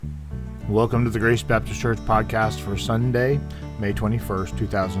Welcome to the Grace Baptist Church podcast for Sunday, May 21st,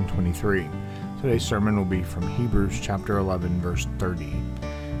 2023. Today's sermon will be from Hebrews chapter 11, verse 30.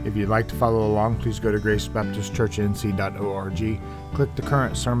 If you'd like to follow along, please go to gracebaptistchurchnc.org, click the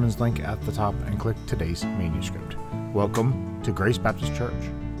current sermons link at the top, and click today's manuscript. Welcome to Grace Baptist Church.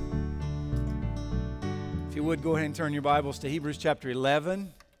 If you would, go ahead and turn your Bibles to Hebrews chapter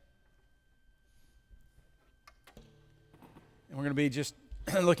 11. And we're going to be just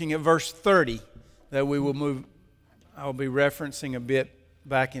looking at verse 30 that we will move. I'll be referencing a bit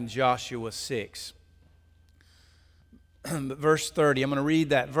back in Joshua 6. But verse 30, I'm going to read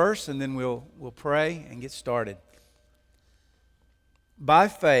that verse and then we'll pray and get started. By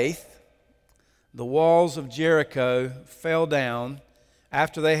faith, the walls of Jericho fell down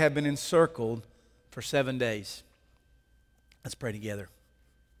after they had been encircled for 7 days. Let's pray together.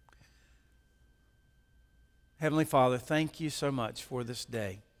 Heavenly Father, thank you so much for this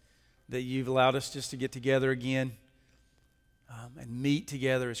day that you've allowed us just to get together again and meet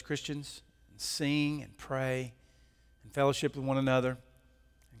together as Christians and sing and pray and fellowship with one another,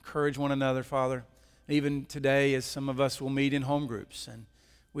 encourage one another, Father. Even today, as some of us will meet in home groups, and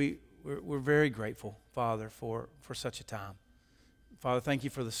we're very grateful, Father, for such a time. Father, thank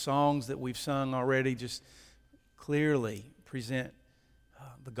you for the songs that we've sung already, just clearly present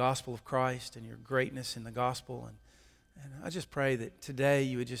the gospel of Christ and your greatness in the gospel. And I just pray that today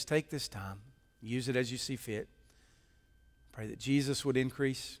you would just take this time, use it as you see fit. Pray that Jesus would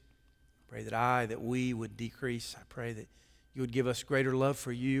increase. Pray that we would decrease. I pray that you would give us greater love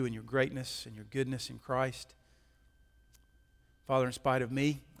for you and your greatness and your goodness in Christ. Father, in spite of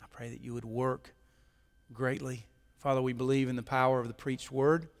me, I pray that you would work greatly. Father, we believe in the power of the preached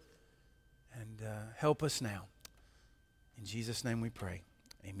word, and help us now. In Jesus' name we pray.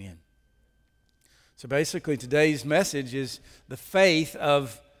 Amen. So basically today's message is the faith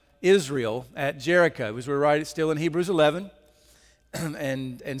of Israel at Jericho. As we're right, still in Hebrews 11.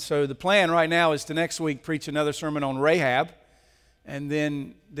 And so the plan right now is to next week preach another sermon on Rahab. And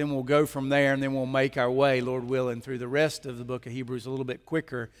then we'll go from there, and then we'll make our way, Lord willing, through the rest of the book of Hebrews a little bit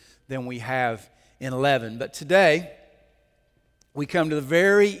quicker than we have in 11. But today we come to the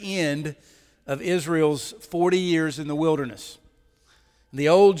very end of Israel's 40 years in the wilderness. The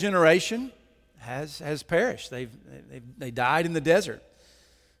old generation has perished. They died in the desert.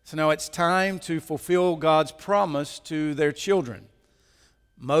 So now it's time to fulfill God's promise to their children.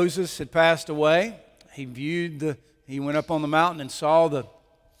 Moses had passed away. He went up on the mountain and saw the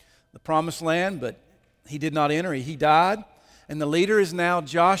promised land, but he did not enter. He died. And the leader is now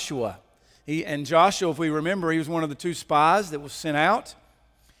Joshua. Joshua, if we remember, he was one of the two spies that was sent out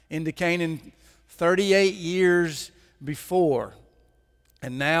into Canaan 38 years before.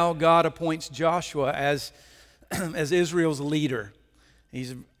 And now God appoints Joshua as Israel's leader.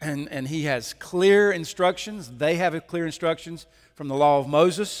 And he has clear instructions. They have clear instructions from the law of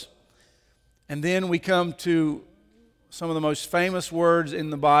Moses. And then we come to some of the most famous words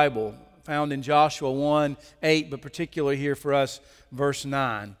in the Bible found in Joshua 1:8, but particularly here for us, verse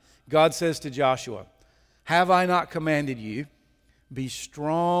 9. God says to Joshua, "Have I not commanded you? Be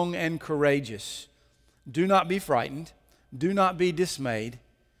strong and courageous. Do not be frightened. Do not be dismayed,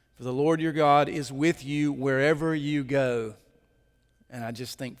 for the Lord your God is with you wherever you go." And I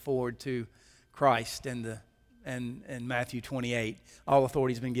just think forward to Christ and Matthew 28. All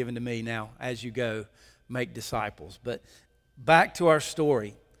authority has been given to me. Now, as you go, make disciples. But back to our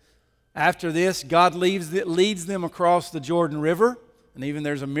story. After this, God leads them across the Jordan River. And even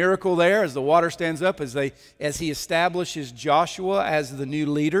there's a miracle there as the water stands up as he establishes Joshua as the new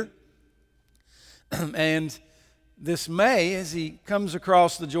leader. And this May, as he comes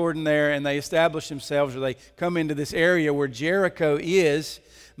across the Jordan there and they establish themselves, or they come into this area where Jericho is,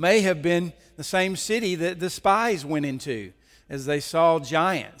 may have been the same city that the spies went into as they saw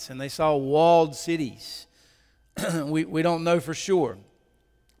giants and they saw walled cities. We don't know for sure.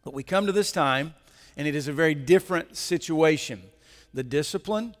 But we come to this time and it is a very different situation. The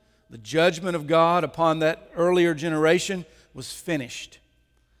discipline, the judgment of God upon that earlier generation was finished.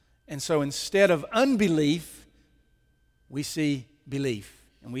 And so instead of unbelief, we see belief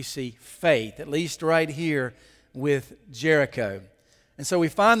and we see faith, at least right here with Jericho. And so we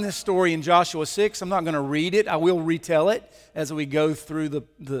find this story in Joshua 6. I'm not going to read it. I will retell it as we go through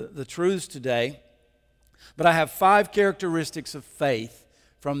the truths today. But I have 5 characteristics of faith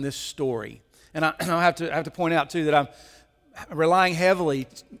from this story. And I have to point out too that I'm relying heavily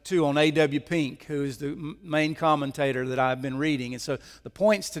too on A.W. Pink, who is the main commentator that I've been reading. And so the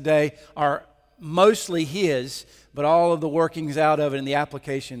points today are mostly his, but all of the workings out of it and the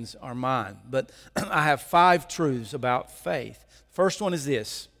applications are mine. But I have 5 truths about faith. First one is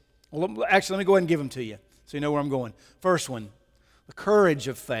this: Well, actually, let me go ahead and give them to you so you know where I'm going. First one, the courage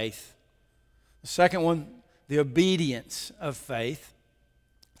of faith. The second one, the obedience of faith.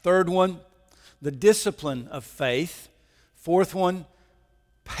 Third one, the discipline of faith. Fourth one,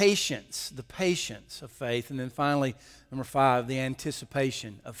 patience, the patience of faith. And then finally, number 5, the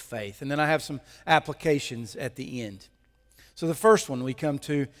anticipation of faith. And then I have some applications at the end. So the first one we come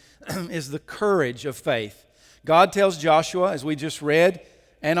to is the courage of faith. God tells Joshua, as we just read,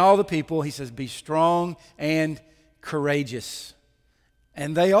 and all the people, he says, be strong and courageous.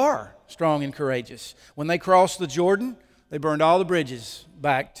 And they are strong and courageous. When they crossed the Jordan, they burned all the bridges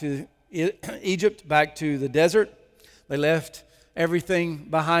back to Egypt, back to the desert. They left everything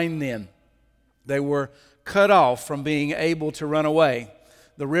behind them. They were cut off from being able to run away.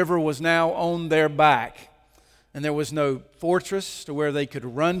 The river was now on their back, and there was no fortress to where they could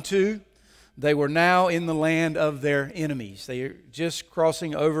run to. They were now in the land of their enemies. They are just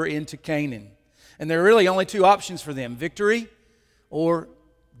crossing over into Canaan. And there are really only 2 options for them, victory or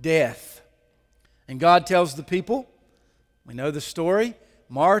death. And God tells the people, we know the story,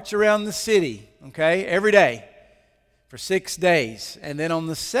 march around the city, okay, every day for 6 days. And then on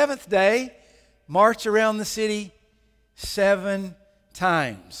the 7th day, march around the city 7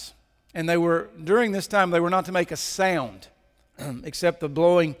 times. And during this time, they were not to make a sound, except the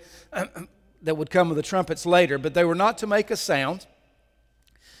blowing that would come with the trumpets later. But they were not to make a sound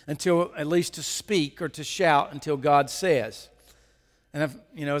until, at least to speak or to shout until God says. And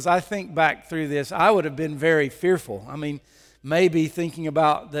as I think back through this, I would have been very fearful. I mean, maybe thinking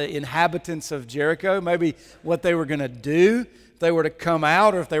about the inhabitants of Jericho, maybe what they were going to do, if they were to come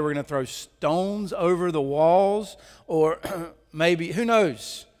out, or if they were going to throw stones over the walls, or maybe, who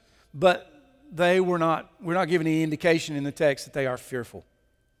knows? But we're not given any indication in the text that they are fearful.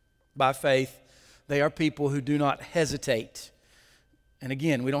 By faith, they are people who do not hesitate. And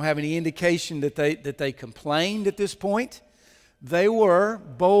again, we don't have any indication that they complained at this point. They were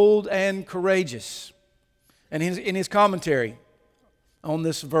bold and courageous. And in his commentary on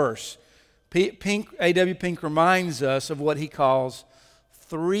this verse, A.W. Pink reminds us of what he calls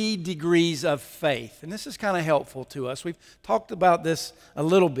 3 degrees of faith. And this is kind of helpful to us. We've talked about this a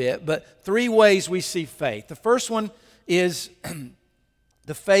little bit, but 3 ways we see faith. The first one is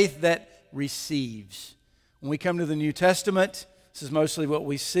the faith that receives. When we come to the New Testament, this is mostly what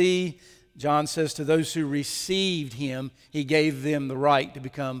we see. John says to those who received him, he gave them the right to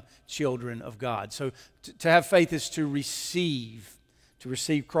become children of God. So to have faith is to receive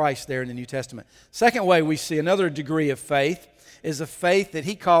Christ there in the New Testament. Second way we see another degree of faith is a faith that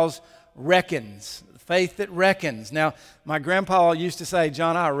he calls reckons, faith that reckons. Now, my grandpa used to say,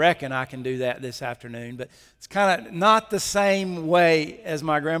 John, I reckon I can do that this afternoon, but it's kind of not the same way as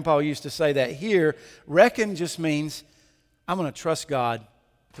my grandpa used to say that here. Reckon just means I'm going to trust God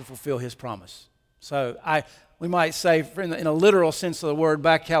to fulfill his promise. So we might say, in a literal sense of the word,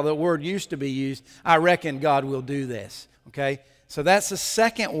 back how the word used to be used, I reckon God will do this. Okay? So that's the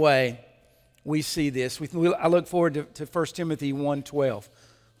second way we see this. I look forward to 1 Timothy 1:12.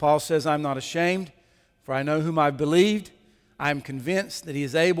 Paul says, I'm not ashamed, for I know whom I've believed. I am convinced that he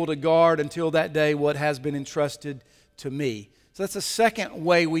is able to guard until that day what has been entrusted to me. So that's the second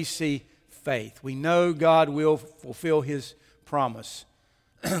way we see faith. We know God will fulfill his promise.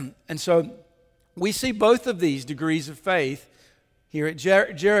 And so we see both of these degrees of faith here at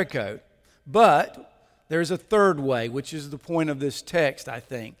Jericho. But there's a third way, which is the point of this text, I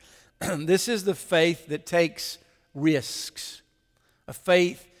think. This is the faith that takes risks, a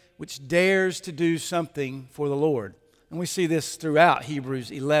faith which dares to do something for the Lord. And we see this throughout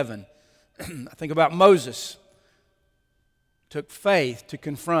Hebrews 11. I think about Moses. Took faith to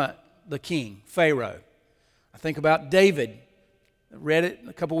confront the king, Pharaoh. I think about David. I read it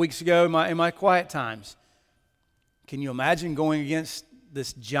a couple weeks ago in my quiet times. Can you imagine going against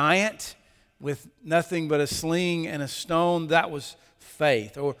this giant with nothing but a sling and a stone? That was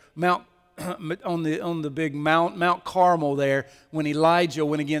faith. Or on the big Mount Carmel there, when Elijah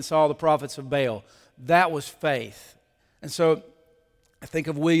went against all the prophets of Baal. That was faith. And so I think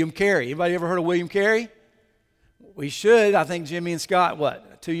of William Carey. Anybody ever heard of William Carey? We should. I think Jimmy and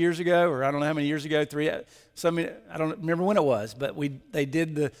Scott, 2 years ago, or I don't know how many years ago, 3, I don't remember when it was, but they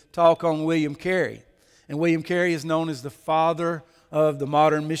did the talk on William Carey. And William Carey is known as the father of the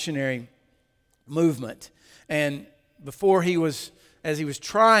modern missionary movement. And as he was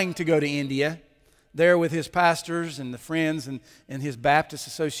trying to go to India, there with his pastors and the friends and his Baptist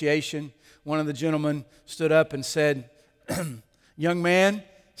association, one of the gentlemen stood up and said, young man,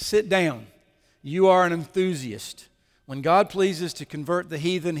 sit down. You are an enthusiast. When God pleases to convert the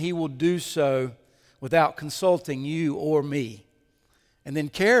heathen, he will do so without consulting you or me. And then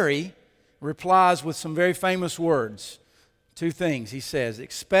Carey replies with some very famous words. Two things. He says,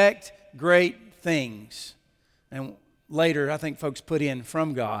 expect great things. And later, I think folks put in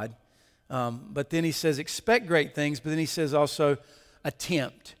from God. But then he says, expect great things. But then he says also,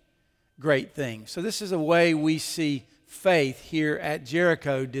 attempt great things. So this is a way we see faith here at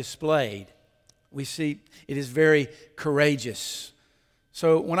Jericho displayed. We see it is very courageous.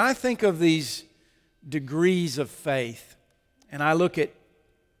 So when I think of these degrees of faith, and I look at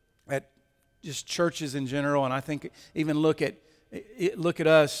just churches in general, and I think even look at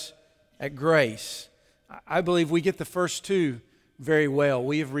us at Grace, I believe we get the first two very well.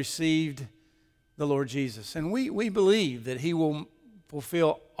 We have received the Lord Jesus, and we believe that He will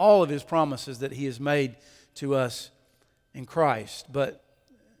fulfill all of His promises that He has made to us in Christ. But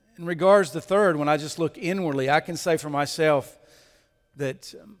in regards to the third, when I just look inwardly, I can say for myself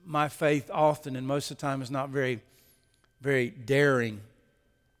that my faith often and most of the time is not very, very daring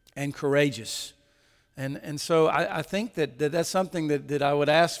and courageous. And so I think that's something that I would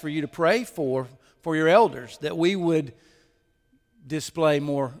ask for you to pray for your elders, that we would display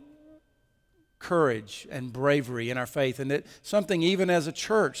more courage and bravery in our faith, and that something even as a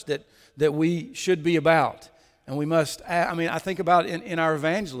church that we should be about. And we must, I think about in our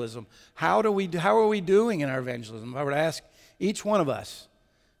evangelism, how are we doing in our evangelism? If I were to ask each one of us,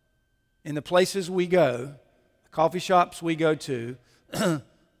 in the places we go, the coffee shops we go to,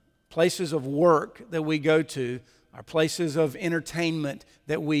 places of work that we go to, our places of entertainment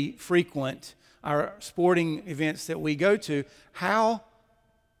that we frequent, our sporting events that we go to, how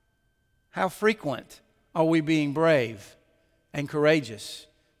frequent are we being brave and courageous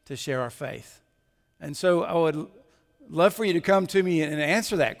to share our faith? And so I would love for you to come to me and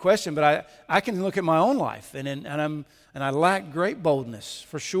answer that question, but I can look at my own life, and I lack great boldness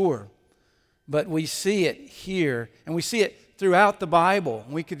for sure. But we see it here, and we see it throughout the Bible.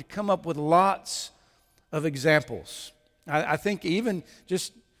 We could come up with lots of examples. I think even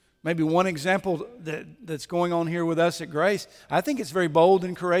just maybe one example that's going on here with us at Grace, I think it's very bold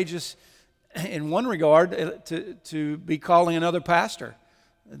and courageous in one regard to be calling another pastor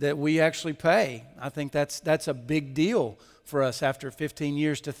that we actually pay. I think that's a big deal for us after 15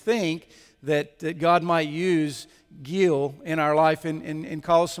 years, to think that God might use Gil in our life and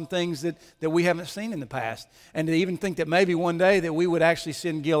cause some things that we haven't seen in the past. And to even think that maybe one day that we would actually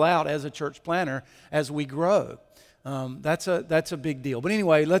send Gil out as a church planner as we grow. That's a big deal. But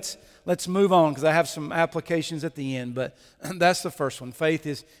anyway, let's move on, because I have some applications at the end. But that's the first one.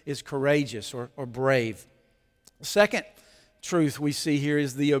 Faith is courageous or brave. The second truth we see here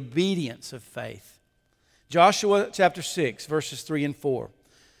is the obedience of faith. Joshua chapter 6, verses 3 and 4.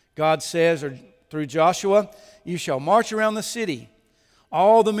 God says, or through Joshua, you shall march around the city,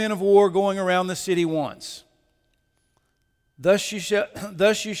 all the men of war going around the city once. Thus you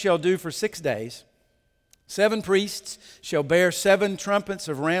shall do for 6 days. 7 priests shall bear 7 trumpets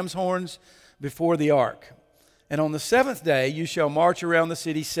of ram's horns before the ark. And on the 7th day you shall march around the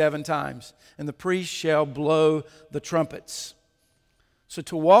city 7 times, and the priests shall blow the trumpets. So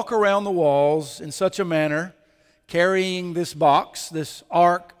to walk around the walls in such a manner, carrying this box, this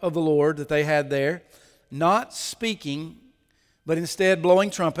ark of the Lord that they had there, not speaking, but instead blowing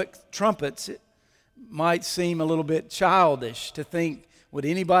trumpets, it might seem a little bit childish to think, would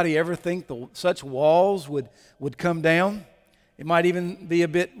anybody ever think such walls would come down? It might even be a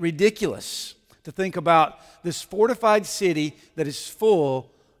bit ridiculous to think about this fortified city that is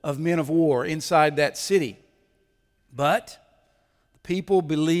full of men of war inside that city. But the people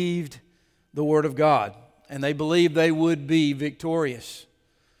believed the word of God, and they believed they would be victorious.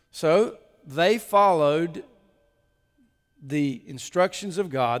 So they followed the instructions of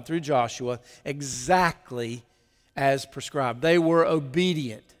God through Joshua exactly as prescribed. They were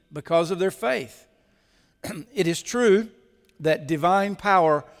obedient because of their faith. It is true that divine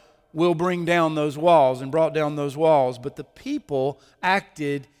power will bring down those walls and brought down those walls, but the people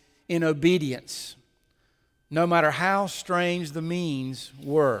acted in obedience, no matter how strange the means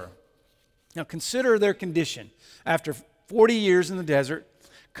were. Now consider their condition. After 40 years in the desert,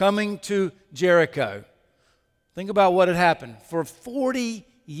 coming to Jericho. Think about what had happened. For 40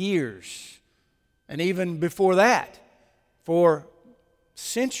 years, and even before that, for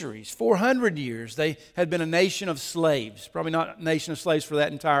centuries, 400 years, they had been a nation of slaves. Probably not a nation of slaves for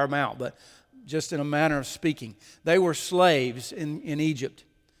that entire amount, but just in a manner of speaking. They were slaves in Egypt.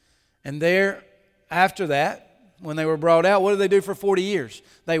 And there, after that, when they were brought out, what did they do for 40 years?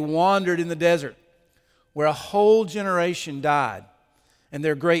 They wandered in the desert, where a whole generation died. And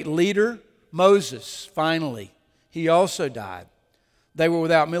their great leader, Moses, finally, he also died. They were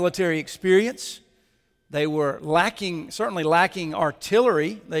without military experience. They were certainly lacking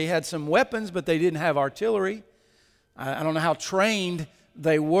artillery. They had some weapons, but they didn't have artillery. I don't know how trained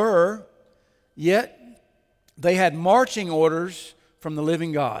they were, yet they had marching orders from the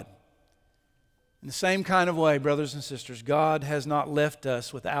living God. In the same kind of way, brothers and sisters, God has not left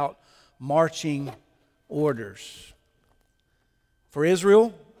us without marching orders. For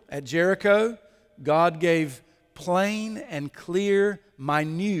Israel at Jericho, God gave plain and clear,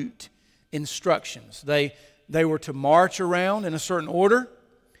 minute instructions. They were to march around in a certain order.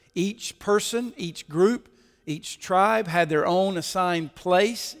 Each person, each group, each tribe had their own assigned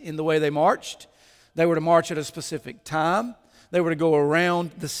place in the way they marched. They were to march at a specific time. They were to go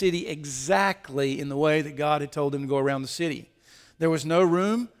around the city exactly in the way that God had told them to go around the city. There was no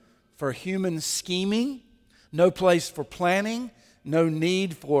room for human scheming, no place for planning, no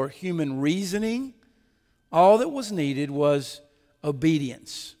need for human reasoning. All that was needed was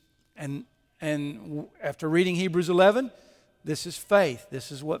obedience. And after reading Hebrews 11, this is faith.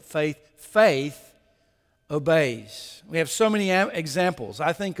 This is what faith obeys. We have so many examples.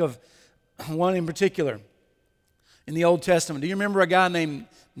 I think of one in particular in the Old Testament. Do you remember a guy named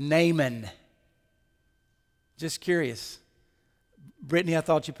Naaman? Just curious. Brittany, I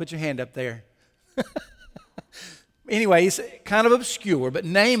thought you put your hand up there. Anyway, he's kind of obscure, but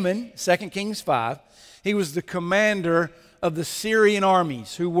Naaman, 2 Kings 5, he was the commander of the Syrian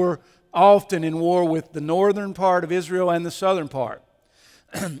armies who were often in war with the northern part of Israel and the southern part.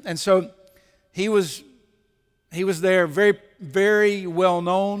 And so he was there, very, very well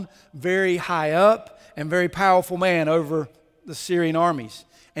known, very high up, and very powerful man over the Syrian armies.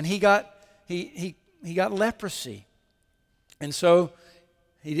 And he got leprosy. And so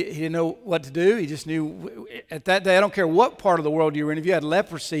he didn't know what to do. He just knew at that day, I don't care what part of the world you were in, if you had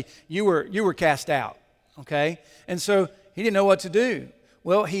leprosy, you were cast out. Okay? And so he didn't know what to do.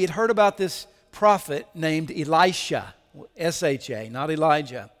 Well, he had heard about this prophet named Elisha, S-H-A, not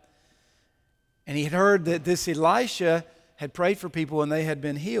Elijah. And he had heard that this Elisha had prayed for people and they had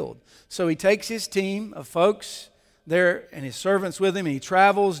been healed. So he takes his team of folks there and his servants with him, and he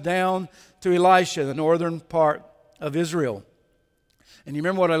travels down to Elisha, the northern part of Israel. And you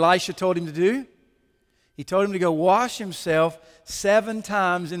remember what Elisha told him to do? He told him to go wash himself 7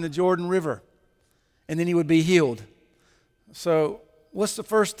 times in the Jordan River, and then he would be healed. So what's the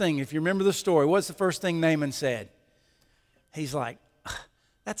first thing? If you remember the story, what's the first thing Naaman said? He's like,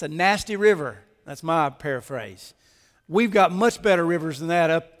 that's a nasty river. That's my paraphrase. We've got much better rivers than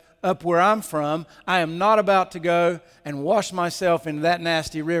that up where I'm from. I am not about to go and wash myself in that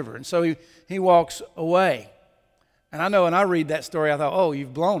nasty river. And so he walks away. And I know when I read that story, I thought, oh,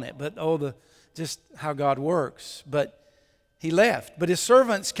 you've blown it. But just how God works. But he left. But his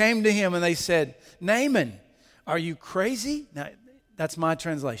servants came to him and they said, Naaman, are you crazy? Now, that's my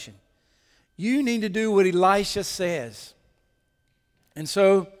translation. You need to do what Elisha says. And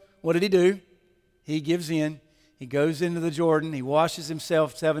so what did he do? He gives in. He goes into the Jordan. He washes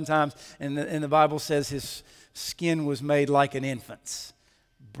himself 7 times. And the Bible says his skin was made like an infant's.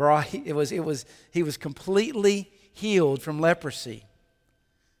 Bright. He was completely healed from leprosy.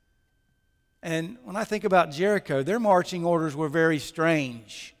 And when I think about Jericho, their marching orders were very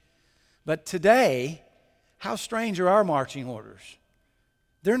strange. But today, how strange are our marching orders?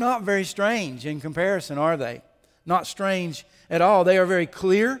 They're not very strange in comparison, are they? Not strange at all. They are very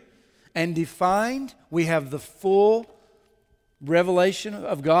clear and defined. We have the full revelation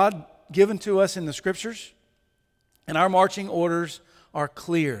of God given to us in the Scriptures. And our marching orders are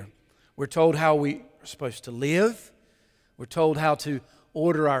clear. We're told how we are supposed to live. We're told how to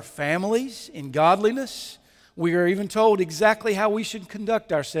order our families in godliness. We are even told exactly how we should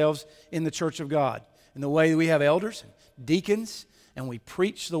conduct ourselves in the church of God. In the way we have elders and deacons, and we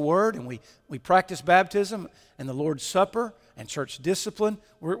preach the word, and we practice baptism and the Lord's Supper and church discipline.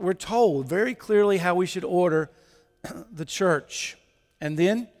 We're told very clearly how we should order the church. And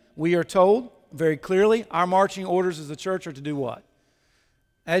then we are told very clearly our marching orders as the church are to do what?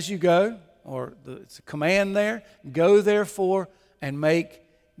 As you go, it's a command there, go therefore and make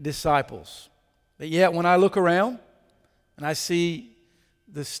disciples. But yet when I look around and I see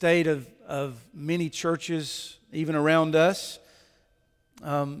the state of many churches even around us,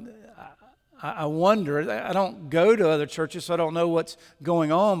 I wonder. I don't go to other churches, so I don't know what's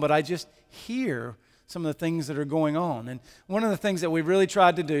going on, but I just hear some of the things that are going on. And one of the things that we've really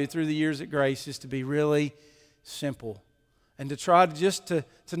tried to do through the years at Grace is to be really simple and to try to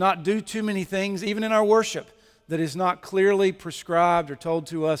not do too many things, even in our worship, that is not clearly prescribed or told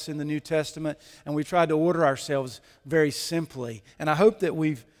to us in the New Testament. And we've tried to order ourselves very simply. And I hope that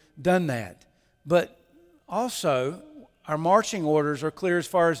we've done that. But also, our marching orders are clear as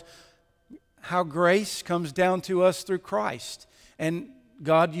far as how grace comes down to us through Christ. And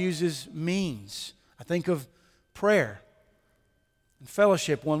God uses means. I think of prayer and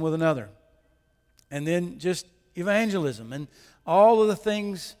fellowship one with another. And then just evangelism and all of the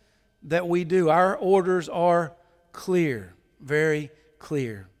things that we do. Our orders are clear, very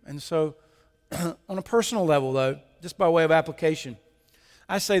clear. And so on a personal level, though, just by way of application,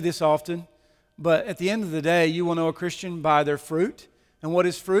 I say this often, but at the end of the day, you will know a Christian by their fruit. And what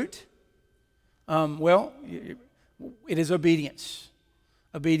is fruit? Well, it is obedience.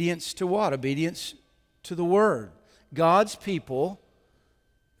 Obedience to what? Obedience to the Word. God's people,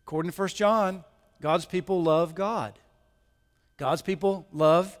 according to 1 John, God's people love God. God's people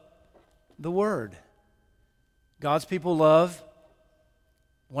love the Word. God's people love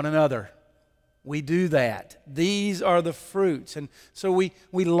one another. We do that. These are the fruits. And so we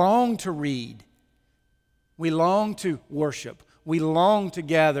long to read. We long to worship. We long to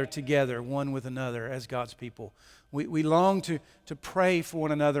gather together one with another as God's people. We long to pray for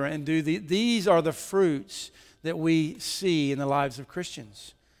one another and do these are the fruits that we see in the lives of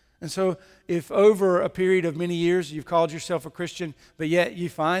Christians. And so if over a period of many years you've called yourself a Christian, but yet you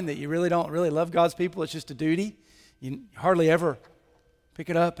find that you really don't really love God's people, it's just a duty, you hardly ever pick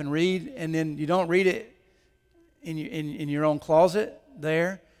it up and read, and then you don't read it in your own closet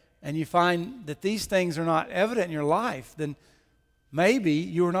there, and you find that these things are not evident in your life, then maybe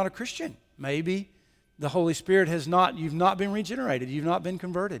you are not a Christian. Maybe the Holy Spirit you've not been regenerated, you've not been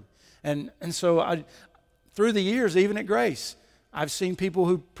converted. And so through the years, even at Grace, I've seen people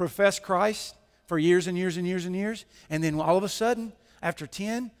who profess Christ for years and years and years and years, and then all of a sudden, after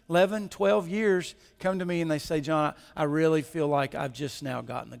 10, 11, 12 years, come to me and they say, John, I really feel like I've just now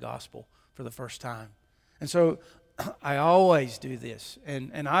gotten the gospel for the first time. And so I always do this.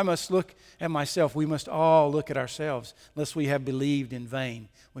 And I must look at myself. We must all look at ourselves, lest we have believed in vain.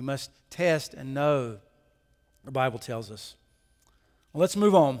 We must test and know, the Bible tells us. Well, let's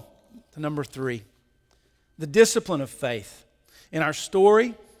move on to number 3, the discipline of faith. In our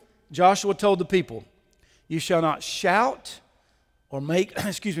story, Joshua told the people, you shall not shout or make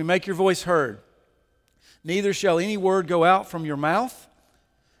your voice heard. Neither shall any word go out from your mouth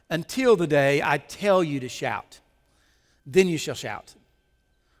until the day I tell you to shout. Then you shall shout.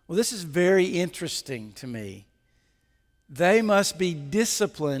 Well, this is very interesting to me. They must be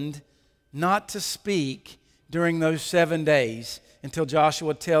disciplined not to speak during those 7 days until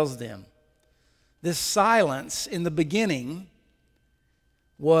Joshua tells them. This silence in the beginning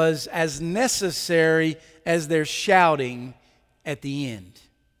was as necessary as their shouting at the end.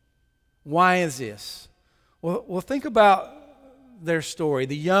 Why is this? Well, think about their story.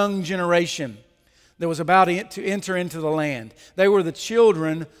 The young generation that was about to enter into the land. They were the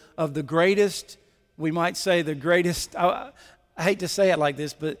children of the greatest, we might say the greatest, I hate to say it like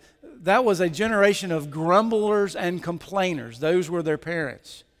this, but that was a generation of grumblers and complainers. Those were their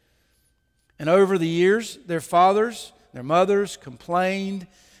parents. And over the years, their fathers, their mothers complained,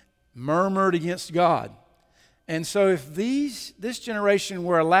 murmured against God. And so if this generation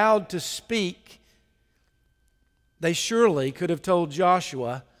were allowed to speak, they surely could have told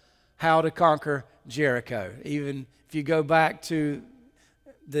Joshua how to conquer Jericho. Even if you go back to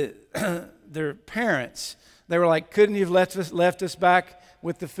their parents, they were like, couldn't you have left us back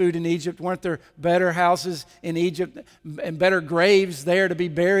with the food in Egypt? Weren't there better houses in Egypt and better graves there to be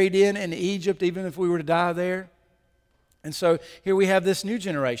buried in Egypt, even if we were to die there? And so here we have this new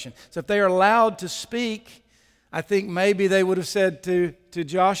generation. So if they are allowed to speak, I think maybe they would have said to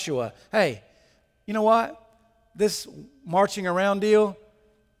Joshua, hey, you know what? This marching around deal,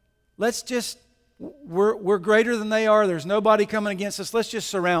 we're greater than they are. There's nobody coming against us. Let's just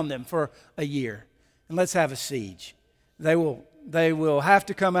surround them for a year and let's have a siege. They will have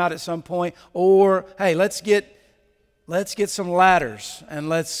to come out at some point, or hey, let's get some ladders and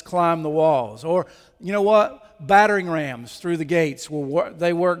let's climb the walls. Or you know what? Battering rams through the gates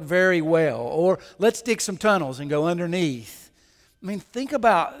they work very well. Or let's dig some tunnels and go underneath. I mean, think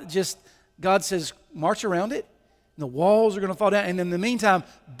about just God says, march around it, and the walls are going to fall down. And in the meantime,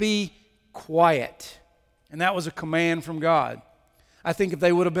 be quiet. And that was a command from God. I think if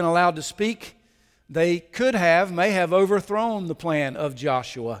they would have been allowed to speak, they may have overthrown the plan of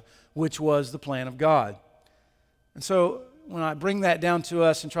Joshua, which was the plan of God. And so when I bring that down to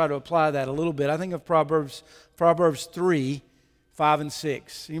us and try to apply that a little bit, I think of Proverbs 3, 5 and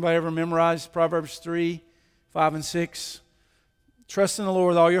 6. Anybody ever memorized Proverbs 3, 5 and 6? Trust in the Lord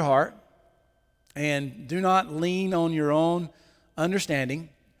with all your heart, and do not lean on your own understanding.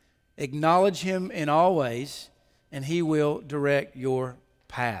 Acknowledge Him in all ways, and He will direct your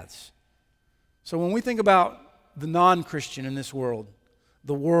paths. So when we think about the non-Christian in this world,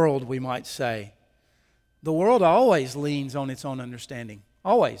 the world, we might say. The world always leans on its own understanding.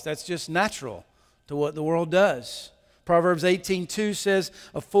 Always. That's just natural to what the world does. Proverbs 18:2 says,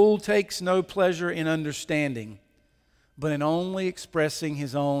 "A fool takes no pleasure in understanding, but in only expressing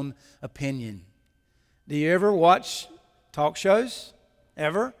his own opinion." Do you ever watch talk shows?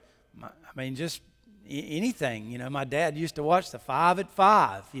 Ever? I mean, just anything. You know, my dad used to watch the 5 at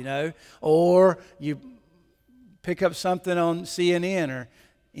 5, you know, or you pick up something on CNN or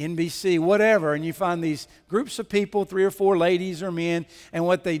NBC, whatever, and you find these groups of people, 3 or 4 ladies or men, and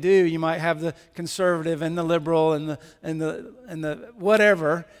what they do, you might have the conservative and the liberal and the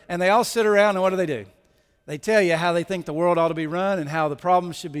whatever, and they all sit around, and what do? They tell you how they think the world ought to be run and how the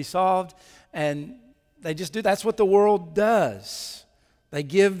problems should be solved, and they just do. That's what the world does. They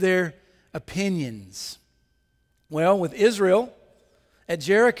give their opinions. Well, with Israel at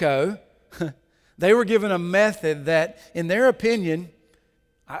Jericho, they were given a method that, in their opinion,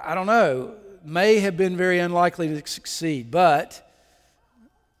 I don't know, may have been very unlikely to succeed. But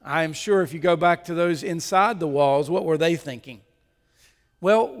I am sure if you go back to those inside the walls, what were they thinking?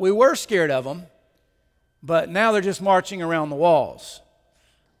 Well, we were scared of them, but now they're just marching around the walls.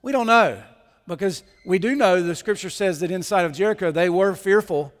 We don't know, because we do know the Scripture says that inside of Jericho they were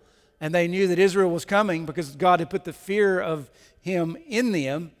fearful, and they knew that Israel was coming because God had put the fear of Him in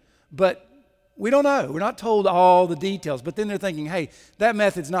them, but we don't know. We're not told all the details. But then they're thinking, hey, that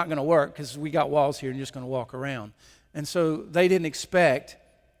method's not going to work because we got walls here and you're just going to walk around. And so they didn't expect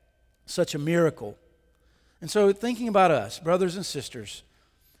such a miracle. And so thinking about us, brothers and sisters,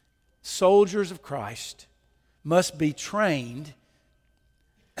 soldiers of Christ must be trained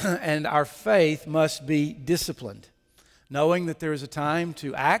and our faith must be disciplined, knowing that there is a time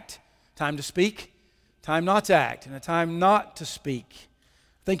to act, time to speak, time not to act, and a time not to speak.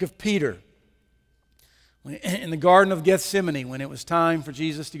 Think of Peter. In the Garden of Gethsemane, when it was time for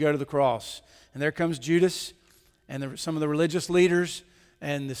Jesus to go to the cross. And there comes Judas and some of the religious leaders,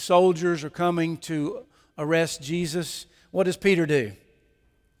 and the soldiers are coming to arrest Jesus. What does Peter do?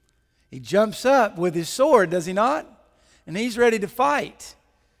 He jumps up with his sword, does he not? And he's ready to fight.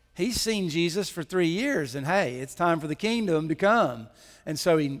 He's seen Jesus for 3 years, and hey, it's time for the kingdom to come. And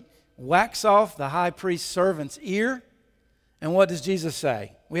so he whacks off the high priest's servant's ear. And what does Jesus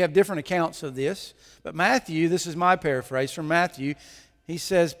say? We have different accounts of this. But Matthew, this is my paraphrase from Matthew, he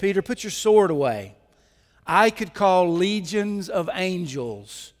says, "Peter, put your sword away. I could call legions of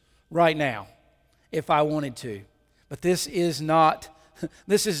angels right now if I wanted to. But this is not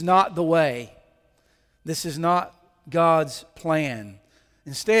the way. This is not God's plan.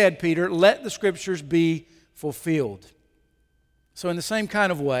 Instead, Peter, let the Scriptures be fulfilled." So in the same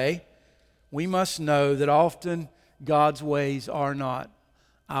kind of way, we must know that often God's ways are not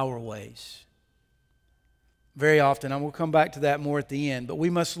our ways. Very often, and we'll come back to that more at the end, but we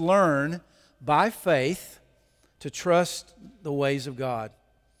must learn by faith to trust the ways of God.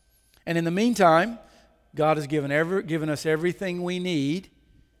 And in the meantime, God has given us everything we need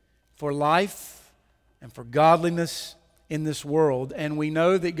for life and for godliness in this world, and we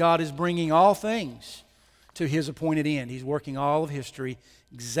know that God is bringing all things to His appointed end. He's working all of history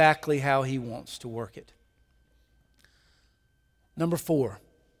exactly how He wants to work it. Number 4,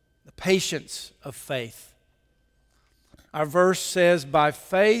 the patience of faith. Our verse says, "By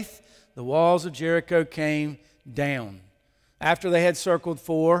faith the walls of Jericho came down." After they had circled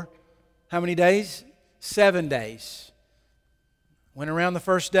for how many days? 7 days. Went around the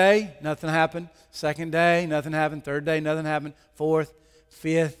first day, nothing happened. Second day, nothing happened. Third day, nothing happened. Fourth,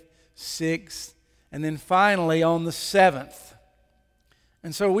 fifth, sixth, and then finally on the 7th.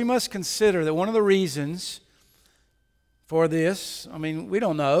 And so we must consider that one of the reasons for this, I mean, we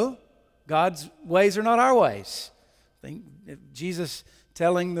don't know. God's ways are not our ways. I think Jesus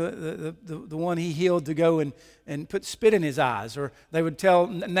telling the one He healed to go and put spit in his eyes, or they would tell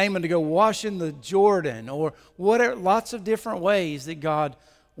Naaman to go wash in the Jordan, or whatever, lots of different ways that God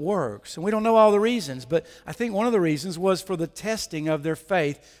works. And we don't know all the reasons, but I think one of the reasons was for the testing of their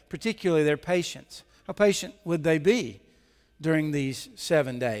faith, particularly their patience. How patient would they be during these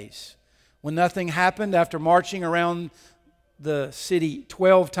 7 days? When nothing happened after marching around the city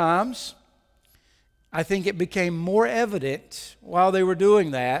 12 times, I think it became more evident while they were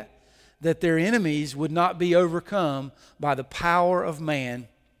doing that their enemies would not be overcome by the power of man,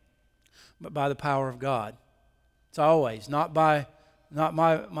 but by the power of God. It's always not by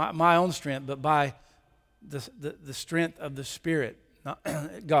my own strength, but by the strength of the Spirit.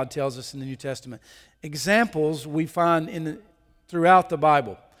 God tells us in the New Testament. Examples we find throughout the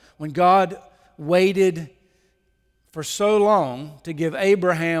Bible. When God waited for so long to give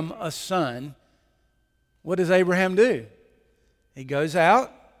Abraham a son, what does Abraham do? He goes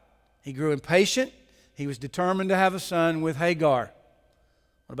out. He grew impatient. He was determined to have a son with Hagar.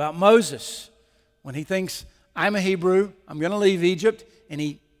 What about Moses? When he thinks, I'm a Hebrew, I'm going to leave Egypt, and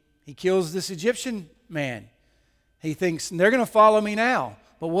he kills this Egyptian man. He thinks, they're going to follow me now.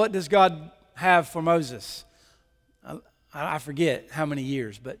 But what does God have for Moses? I forget how many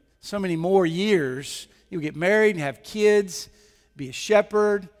years, but so many more years. You'll get married and have kids, be a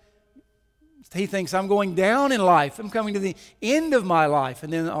shepherd. He thinks, I'm going down in life. I'm coming to the end of my life.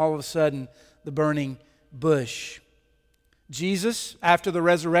 And then all of a sudden, the burning bush. Jesus, after the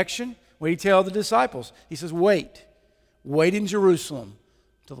resurrection, what did he tell the disciples? He says, wait in Jerusalem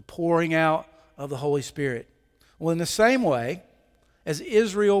till the pouring out of the Holy Spirit. Well, in the same way, as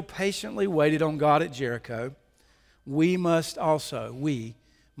Israel patiently waited on God at Jericho, we must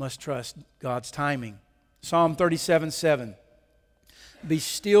trust God's timing. Psalm 37:7. Be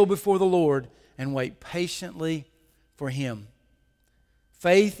still before the Lord and wait patiently for Him.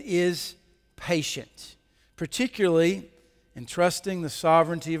 Faith is patient, particularly in trusting the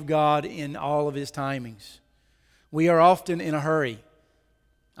sovereignty of God in all of His timings. We are often in a hurry.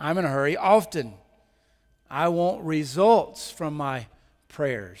 I'm in a hurry often. I want results from my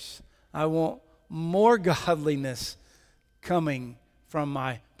prayers. I want more godliness coming from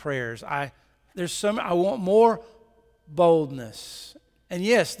my prayers. I want more boldness. And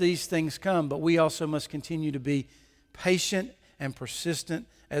yes, these things come, but we also must continue to be patient and persistent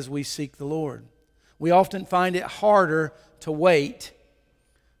as we seek the Lord. We often find it harder to wait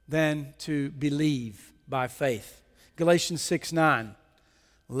than to believe by faith. Galatians 6:9.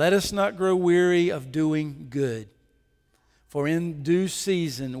 Let us not grow weary of doing good, for in due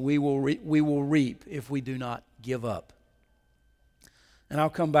season we will reap if we do not give up. And I'll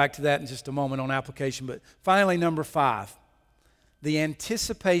come back to that in just a moment on application. But finally, number 5, the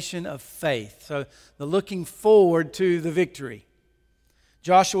anticipation of faith. So the looking forward to the victory.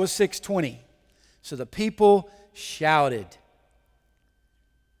 Joshua 6:20. So the people shouted,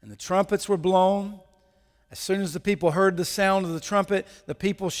 and the trumpets were blown. As soon as the people heard the sound of the trumpet, the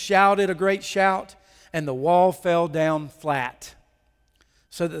people shouted a great shout, and the wall fell down flat.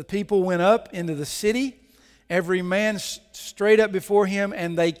 So that the people went up into the city, every man straight up before him,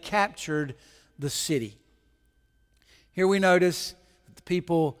 and they captured the city. Here we notice that the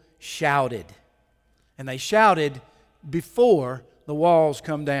people shouted, and they shouted before the walls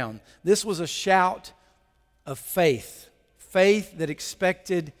come down. This was a shout of faith that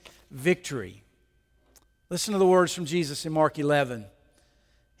expected victory. Listen to the words from Jesus in Mark 11.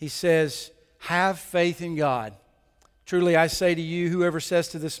 He says, have faith in God. Truly I say to you, whoever says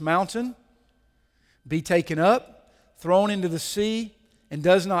to this mountain, be taken up, thrown into the sea, and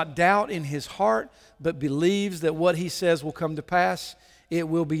does not doubt in his heart, but believes that what he says will come to pass, it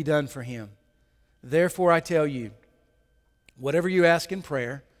will be done for him. Therefore I tell you, whatever you ask in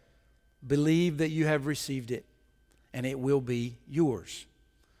prayer, believe that you have received it, and it will be yours.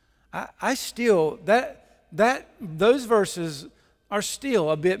 Those verses are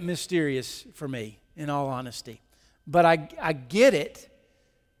still a bit mysterious for me, in all honesty. But I get it,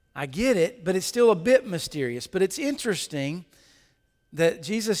 but it's still a bit mysterious. But it's interesting that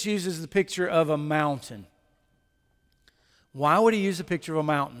Jesus uses the picture of a mountain. Why would he use the picture of a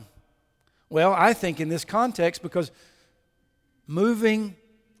mountain? Well, I think in this context, because moving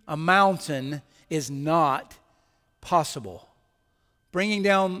a mountain is not possible. Bringing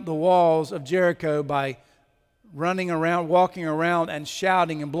down the walls of Jericho by running around, walking around, and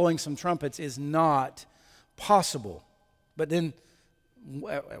shouting and blowing some trumpets is not possible. But then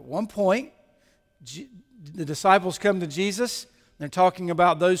at one point, the disciples come to Jesus. They're talking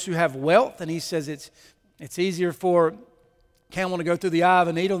about those who have wealth, and he says it's easier for camel to go through the eye of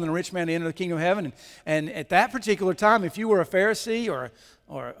a needle than a rich man to enter the kingdom of heaven. And at that particular time, if you were a Pharisee or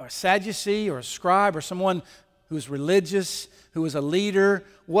a Sadducee or a scribe or someone who was religious, who was a leader,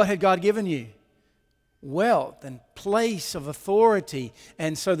 what had God given you? Wealth and place of authority.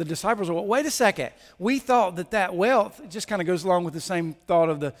 And so the disciples were, well, wait a second. We thought that wealth just kind of goes along with the same thought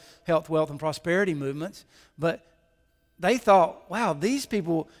of the health, wealth, and prosperity movements. But they thought, wow, these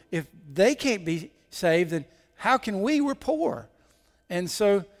people, if they can't be saved, then how can we? We're poor. And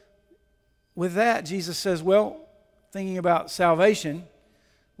so with that, Jesus says, well, thinking about salvation,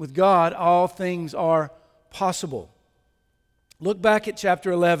 with God, all things are possible. Look back at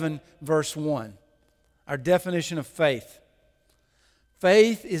chapter 11, verse 1. Our definition of faith.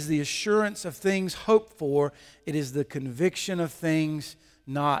 Faith is the assurance of things hoped for. It is the conviction of things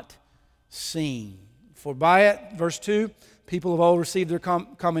not seen. For by it, verse 2, people of old received their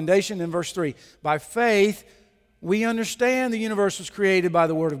commendation. In verse 3, by faith, we understand the universe was created by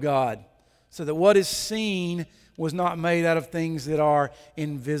the Word of God, so that what is seen was not made out of things that are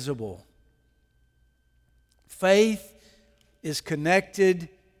invisible. Faith is connected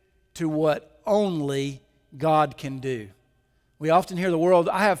to what only God can do. We often hear the world,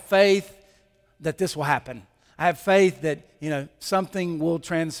 I have faith that this will happen. I have faith that, something will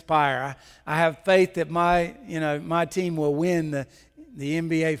transpire. I have faith that my team will win the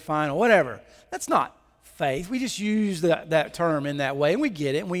NBA final, whatever. That's not faith. We just use that term in that way, and we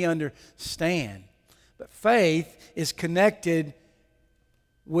get it, and we understand. But faith is connected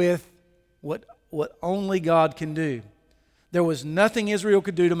with what only God can do. There was nothing Israel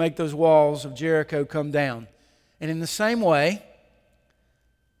could do to make those walls of Jericho come down. And in the same way,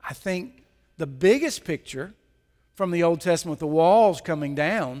 I think the biggest picture from the Old Testament with the walls coming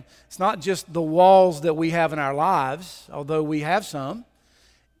down, it's not just the walls that we have in our lives, although we have some.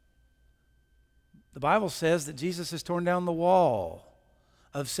 The Bible says that Jesus has torn down the wall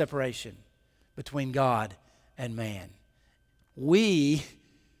of separation between God and man.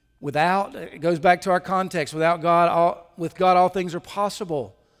 It goes back to our context, with God all things are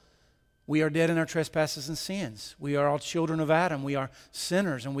possible. We are dead in our trespasses and sins. We are all children of Adam. We are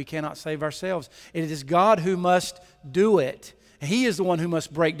sinners, and we cannot save ourselves. It is God who must do it. He is the one who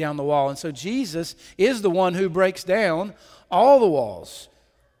must break down the wall. And so Jesus is the one who breaks down all the walls.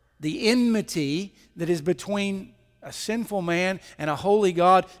 The enmity that is between a sinful man and a holy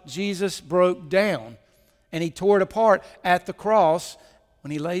God, Jesus broke down. And He tore it apart at the cross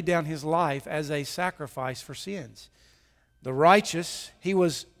when He laid down His life as a sacrifice for sins. The righteous, He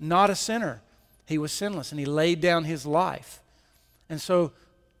was not a sinner. He was sinless, and He laid down His life. And so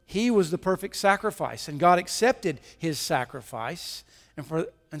He was the perfect sacrifice, and God accepted His sacrifice.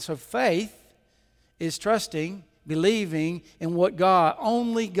 And so faith is trusting, believing in what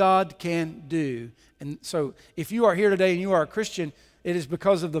only God can do. And so if you are here today and you are a Christian, it is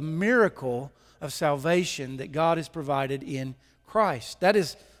because of the miracle of salvation that God has provided in Christ. That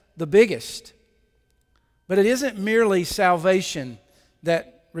is the biggest. But it isn't merely salvation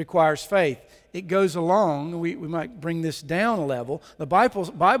that requires faith. It goes along, we might bring this down a level. The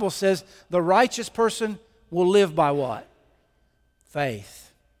Bible says the righteous person will live by what?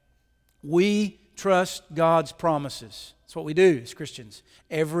 Faith. We trust God's promises. That's what we do as Christians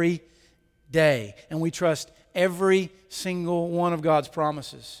every day. And we trust every single one of God's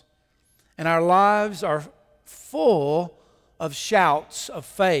promises. And our lives are full of shouts of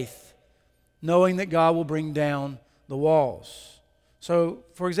faith, knowing that God will bring down the walls. So,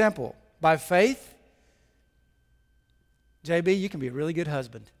 for example, by faith, JB, you can be a really good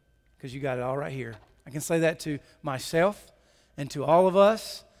husband because you got it all right here. I can say that to myself and to all of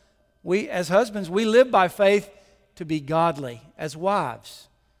us. We, as husbands, we live by faith to be godly. As wives,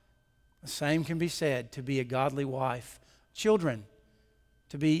 the same can be said to be a godly wife. Children,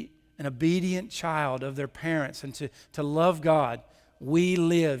 to be an obedient child of their parents and to love God.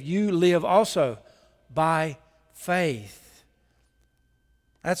 You live also by faith.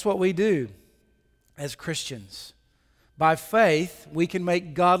 That's what we do as Christians. By faith, we can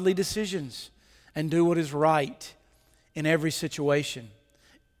make godly decisions and do what is right in every situation.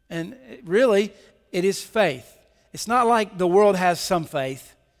 And really, it is faith. It's not like the world has some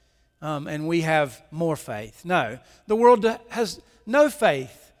faith and we have more faith. No, the world has no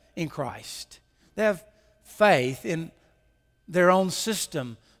faith in Christ. They have faith in their own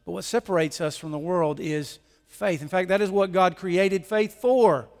system. But what separates us from the world is faith. In fact, that is what God created faith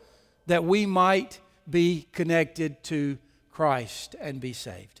for, that we might be connected to Christ and be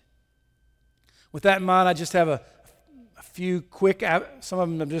saved. With that in mind, I just have a few quick, some of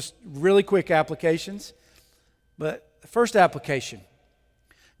them are just really quick applications. But the first application,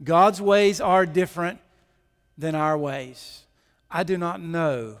 God's ways are different than our ways. I do not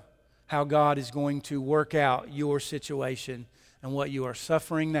know how God is going to work out your situation and what you are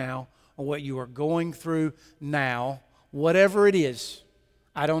suffering now or what you are going through now. Whatever it is,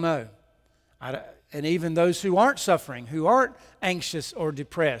 I don't know. And even those who aren't suffering, who aren't anxious or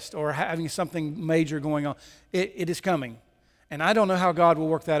depressed or having something major going on, it is coming. And I don't know how God will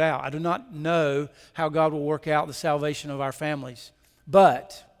work that out. I do not know how God will work out the salvation of our families.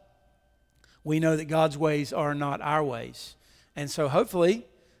 But we know that God's ways are not our ways. And so hopefully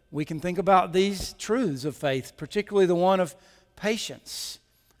we can think about these truths of faith, particularly the one of patience,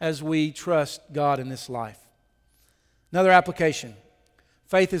 as we trust God in this life. Another application.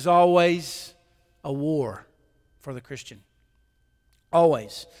 Faith is always a war for the Christian.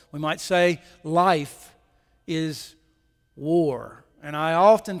 Always. We might say life is war. And I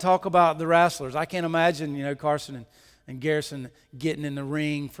often talk about the wrestlers. I can't imagine, Carson and Garrison getting in the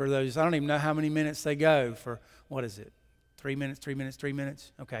ring for those. I don't even know how many minutes they go for, 3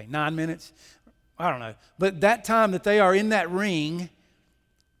 minutes? Okay, 9 minutes? I don't know. But that time that they are in that ring,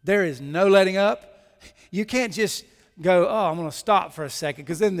 there is no letting up. You can't just go, oh, I'm going to stop for a second,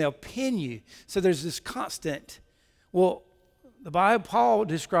 because then they'll pin you. So there's this constant. Well, the Bible, Paul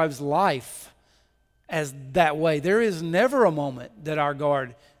describes life as that way. There is never a moment that our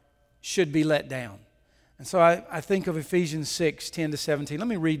guard should be let down. And so I think of Ephesians 6:10-17. Let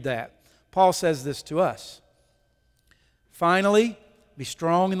me read that. Paul says this to us. Finally, be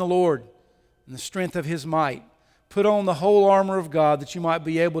strong in the Lord and the strength of His might. Put on the whole armor of God, that you might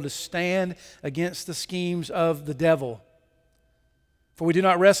be able to stand against the schemes of the devil. For we do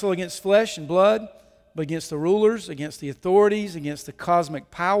not wrestle against flesh and blood, but against the rulers, against the authorities, against the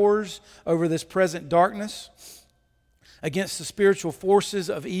cosmic powers over this present darkness, against the spiritual forces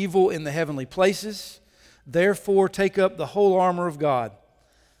of evil in the heavenly places. Therefore, take up the whole armor of God,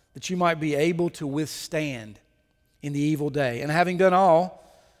 that you might be able to withstand in the evil day. And having done all,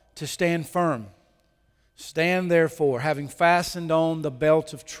 to stand firm. Stand therefore, having fastened on the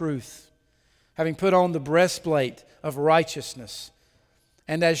belt of truth, having put on the breastplate of righteousness,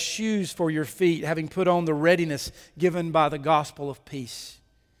 and as shoes for your feet, having put on the readiness given by the gospel of peace.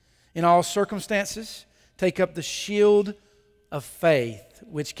 In all circumstances, take up the shield of faith,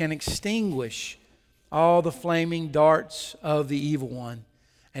 which can extinguish all the flaming darts of the evil one,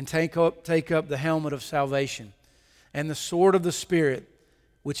 and take up the helmet of salvation and the sword of the Spirit,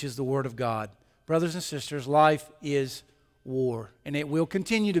 which is the Word of God. Brothers and sisters, life is war, and it will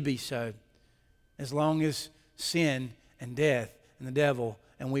continue to be so as long as sin and death and the devil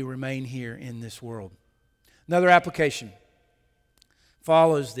and we remain here in this world. Another application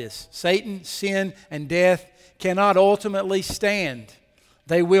follows this. Satan, sin, and death cannot ultimately stand.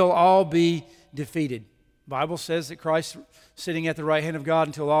 They will all be defeated. The Bible says that Christ is sitting at the right hand of God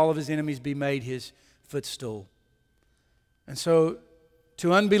until all of His enemies be made His footstool. And so,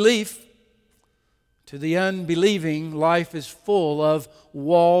 to unbelief, to the unbelieving, life is full of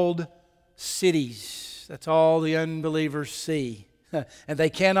walled cities. That's all the unbelievers see. And they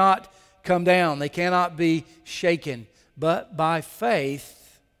cannot come down. They cannot be shaken. But by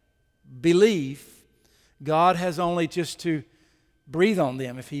faith, belief, God has only just to breathe on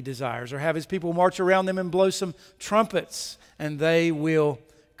them if He desires, or have His people march around them and blow some trumpets, and they will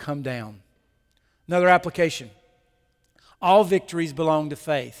come down. Another application. All victories belong to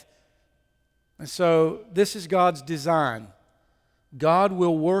faith. And so this is God's design. God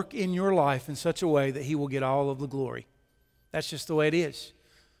will work in your life in such a way that He will get all of the glory. That's just the way it is.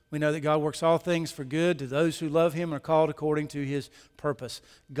 We know that God works all things for good to those who love Him and are called according to His purpose.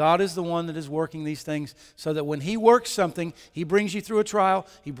 God is the one that is working these things so that when He works something, He brings you through a trial,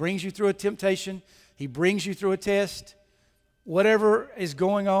 He brings you through a temptation, He brings you through a test. Whatever is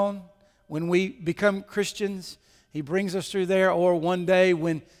going on, when we become Christians, He brings us through there, or one day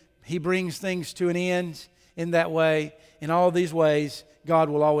when He brings things to an end in that way. In all these ways, God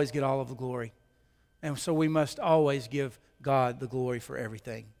will always get all of the glory. And so we must always give God the glory for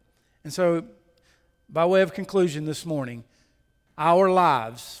everything. And so, by way of conclusion this morning, our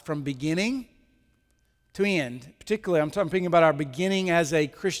lives from beginning to end, particularly I'm talking about our beginning as a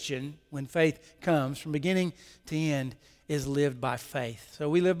Christian when faith comes, from beginning to end is lived by faith. So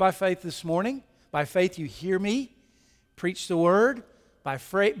we live by faith this morning. By faith you hear me preach the Word. By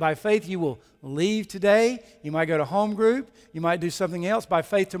faith you will leave today. You might go to home group. You might do something else. By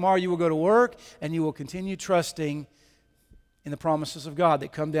faith tomorrow you will go to work, and you will continue trusting in the promises of God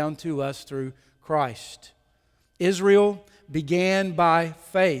that come down to us through Christ. Israel began by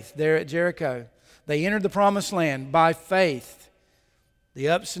faith there at Jericho. They entered the promised land by faith. The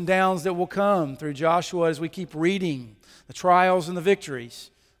ups and downs that will come through Joshua as we keep reading, the trials and the victories.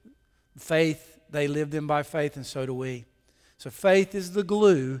 Faith, they lived them by faith, and so do we. So faith is the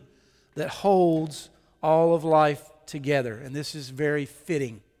glue that holds all of life together, and this is very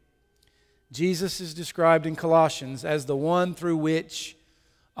fitting. Jesus is described in Colossians as the one through which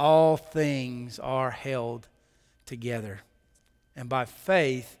all things are held together. And by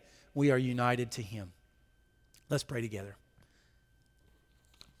faith, we are united to Him. Let's pray together.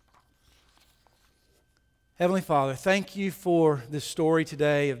 Heavenly Father, thank You for this story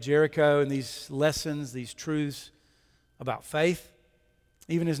today of Jericho and these lessons, these truths about faith.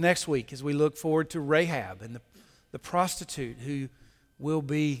 Even as next week, as we look forward to Rahab and the prostitute who will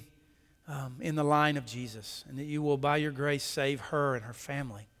be in the line of Jesus, and that You will, by Your grace, save her and her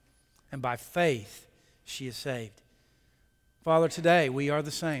family. And by faith, she is saved. Father, today we are the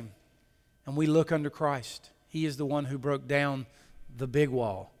same, and we look unto Christ. He is the one who broke down the big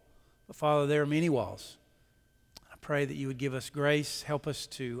wall. But Father, there are many walls. I pray that You would give us grace, help us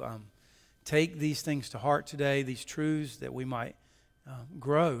to take these things to heart today, these truths, that we might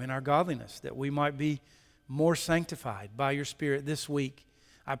grow in our godliness, that we might be more sanctified by your Spirit this week.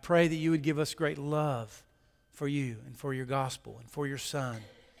 I pray that you would give us great love for you and for your gospel and for your Son.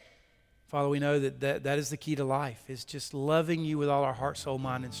 Father, we know that is the key to life, is just loving you with all our heart, soul,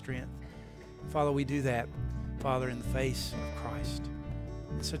 mind, and strength. Father, we do that, Father, in the face of Christ.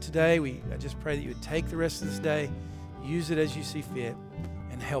 And so today, I just pray that you would take the rest of this day, use it as you see fit,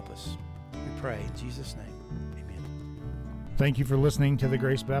 and help us. We pray in Jesus' name. Thank you for listening to the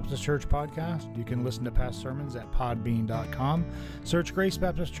Grace Baptist Church podcast. You can listen to past sermons at podbean.com. Search Grace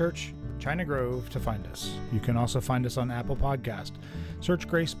Baptist Church, China Grove to find us. You can also find us on Apple Podcast. Search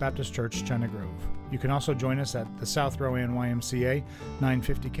Grace Baptist Church, China Grove. You can also join us at the South Rowan YMCA,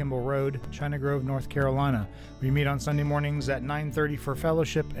 950 Kimball Road, China Grove, North Carolina. We meet on Sunday mornings at 9:30 for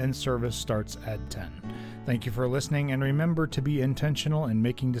fellowship, and service starts at 10. Thank you for listening, and remember to be intentional in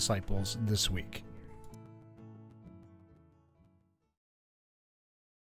making disciples this week.